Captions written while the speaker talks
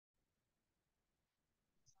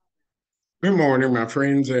Good morning, my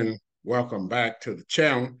friends, and welcome back to the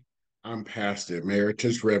channel. I'm Pastor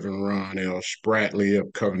Emeritus Reverend Ron L. Spratley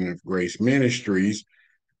of Covenant of Grace Ministries.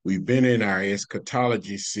 We've been in our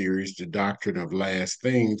Eschatology series, The Doctrine of Last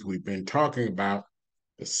Things. We've been talking about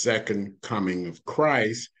the second coming of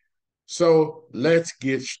Christ. So let's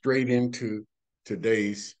get straight into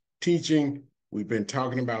today's teaching. We've been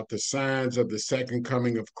talking about the signs of the second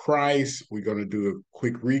coming of Christ. We're going to do a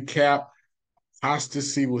quick recap.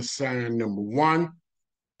 Apostasy was sign number one.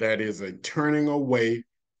 That is a turning away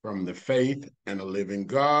from the faith and the living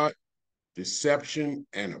God. Deception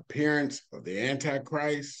and appearance of the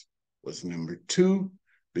Antichrist was number two.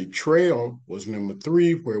 Betrayal was number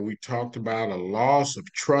three, where we talked about a loss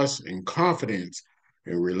of trust and confidence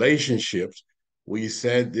in relationships. We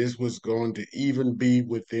said this was going to even be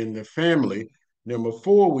within the family. Number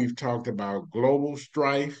four, we've talked about global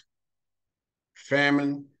strife,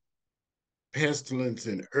 famine, pestilence,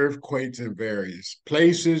 and earthquakes in various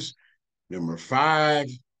places. Number five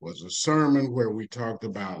was a sermon where we talked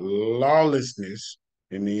about lawlessness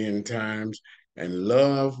in the end times and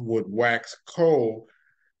love would wax cold.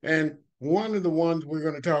 And one of the ones we're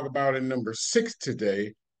going to talk about in number six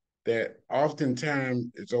today that oftentimes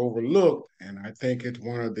is overlooked, and I think it's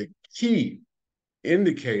one of the key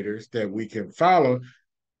indicators that we can follow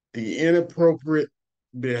the inappropriate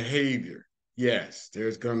behavior. Yes,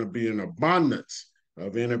 there's going to be an abundance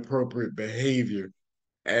of inappropriate behavior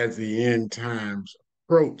as the end times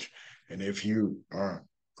approach. And if you are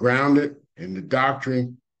grounded in the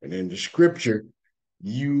doctrine and in the scripture,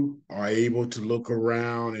 you are able to look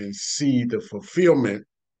around and see the fulfillment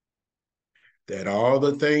that all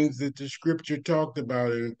the things that the scripture talked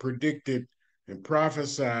about and predicted and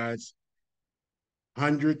prophesied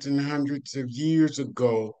hundreds and hundreds of years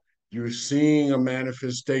ago, you're seeing a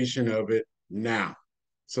manifestation of it now.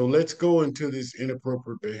 So let's go into this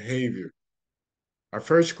inappropriate behavior. Our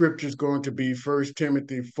first scripture is going to be 1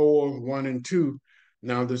 Timothy 4, 1 and 2.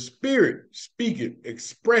 Now the Spirit speaketh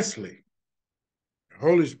expressly, the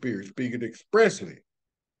Holy Spirit speaketh expressly,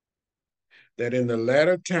 that in the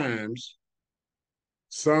latter times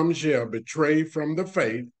some shall betray from the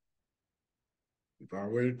faith. We've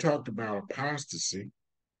already talked about apostasy,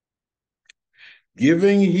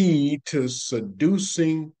 giving heed to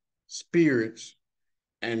seducing spirits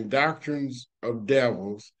and doctrines of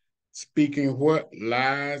devils, speaking what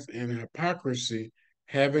lies and hypocrisy,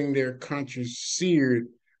 having their conscience seared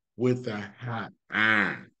with a hot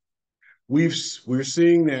iron. We're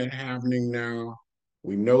seeing that happening now.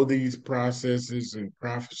 We know these processes and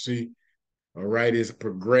prophecy, all right, is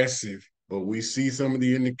progressive, but we see some of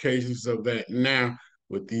the indications of that now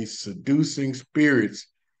with these seducing spirits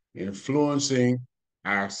influencing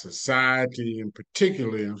our society and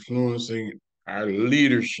particularly influencing our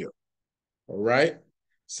leadership. All right.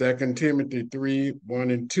 2 Timothy 3,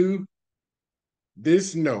 1 and 2.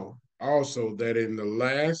 This know also that in the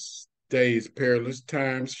last days perilous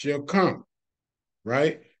times shall come,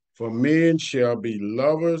 right? For men shall be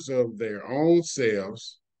lovers of their own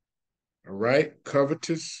selves, all right?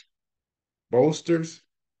 Covetous, boasters,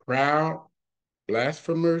 proud,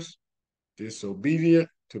 blasphemers, disobedient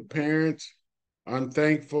to parents,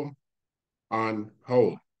 unthankful,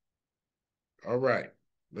 unholy. All right.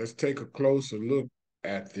 Let's take a closer look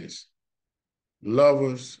at this.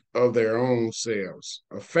 Lovers of their own selves,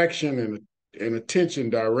 affection and attention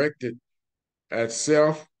directed at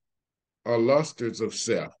self or lusters of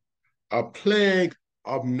self, a plague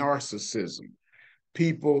of narcissism,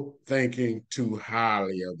 people thinking too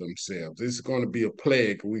highly of themselves. This is going to be a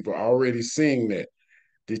plague. We've already seen that.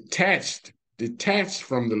 Detached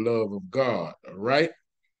from the love of God, all right?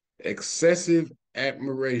 Excessive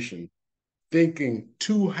admiration, thinking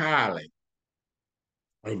too highly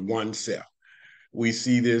of oneself. We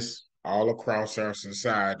see this all across our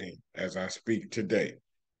society as I speak today.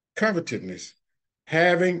 Covetousness,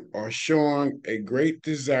 having or showing a great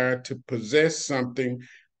desire to possess something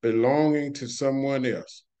belonging to someone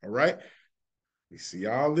else. All right. We see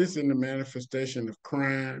all this in the manifestation of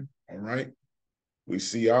crime. All right. We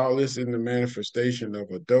see all this in the manifestation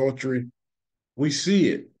of adultery. We see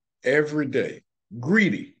it every day.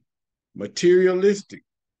 Greedy, materialistic,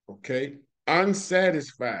 okay,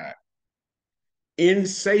 unsatisfied,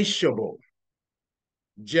 insatiable,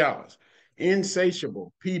 jealous,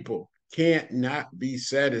 insatiable people can't not be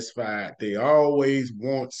satisfied. They always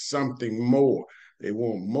want something more. They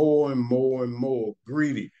want more and more and more.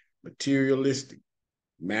 Greedy, materialistic.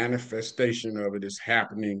 Manifestation of it is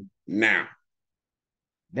happening now.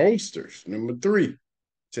 Boasters, number three,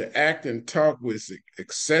 to act and talk with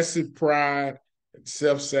excessive pride and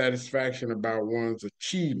self satisfaction about one's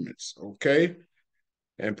achievements. Okay.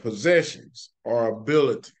 and possessions or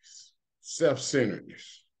abilities,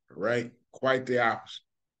 self-centeredness, right? Quite the opposite.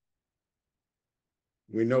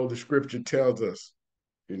 We know the scripture tells us,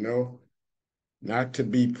 you know, not to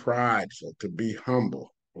be prideful, to be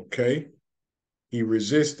humble, okay? He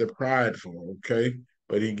resists the prideful, okay?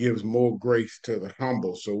 But he gives more grace to the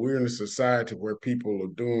humble. So we're in a society where people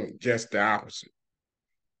are doing just the opposite.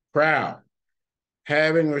 Proud,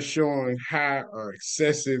 having or showing high or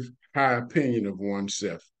excessive high opinion of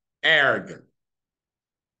oneself. Arrogant,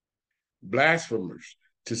 blasphemers,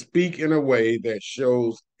 to speak in a way that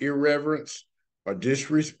shows irreverence or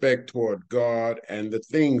disrespect toward God and the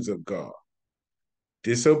things of God.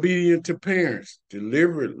 Disobedient to parents,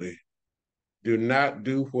 deliberately do not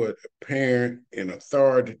do what a parent in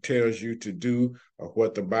authority tells you to do or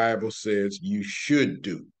what the Bible says you should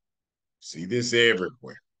do. See this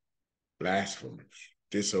everywhere. Blasphemers,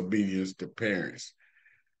 disobedience to parents.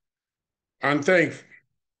 Unthankful,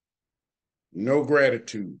 no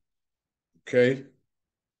gratitude, okay?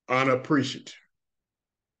 Unappreciative.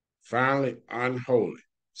 Finally, unholy,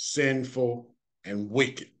 sinful, and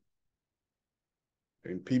wicked.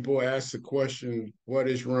 And people ask the question, what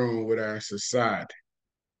is wrong with our society?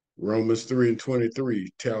 Romans 3 and 23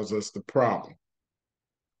 tells us the problem.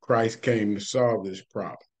 Christ came to solve this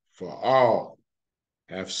problem. For all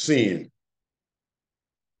have sinned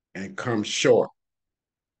and come short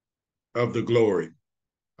of the glory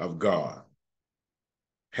of God.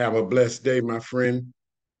 Have a blessed day, my friend.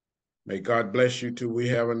 May God bless you till we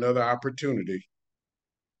have another opportunity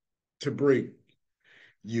to bring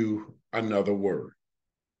you another word.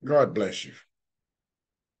 God bless you.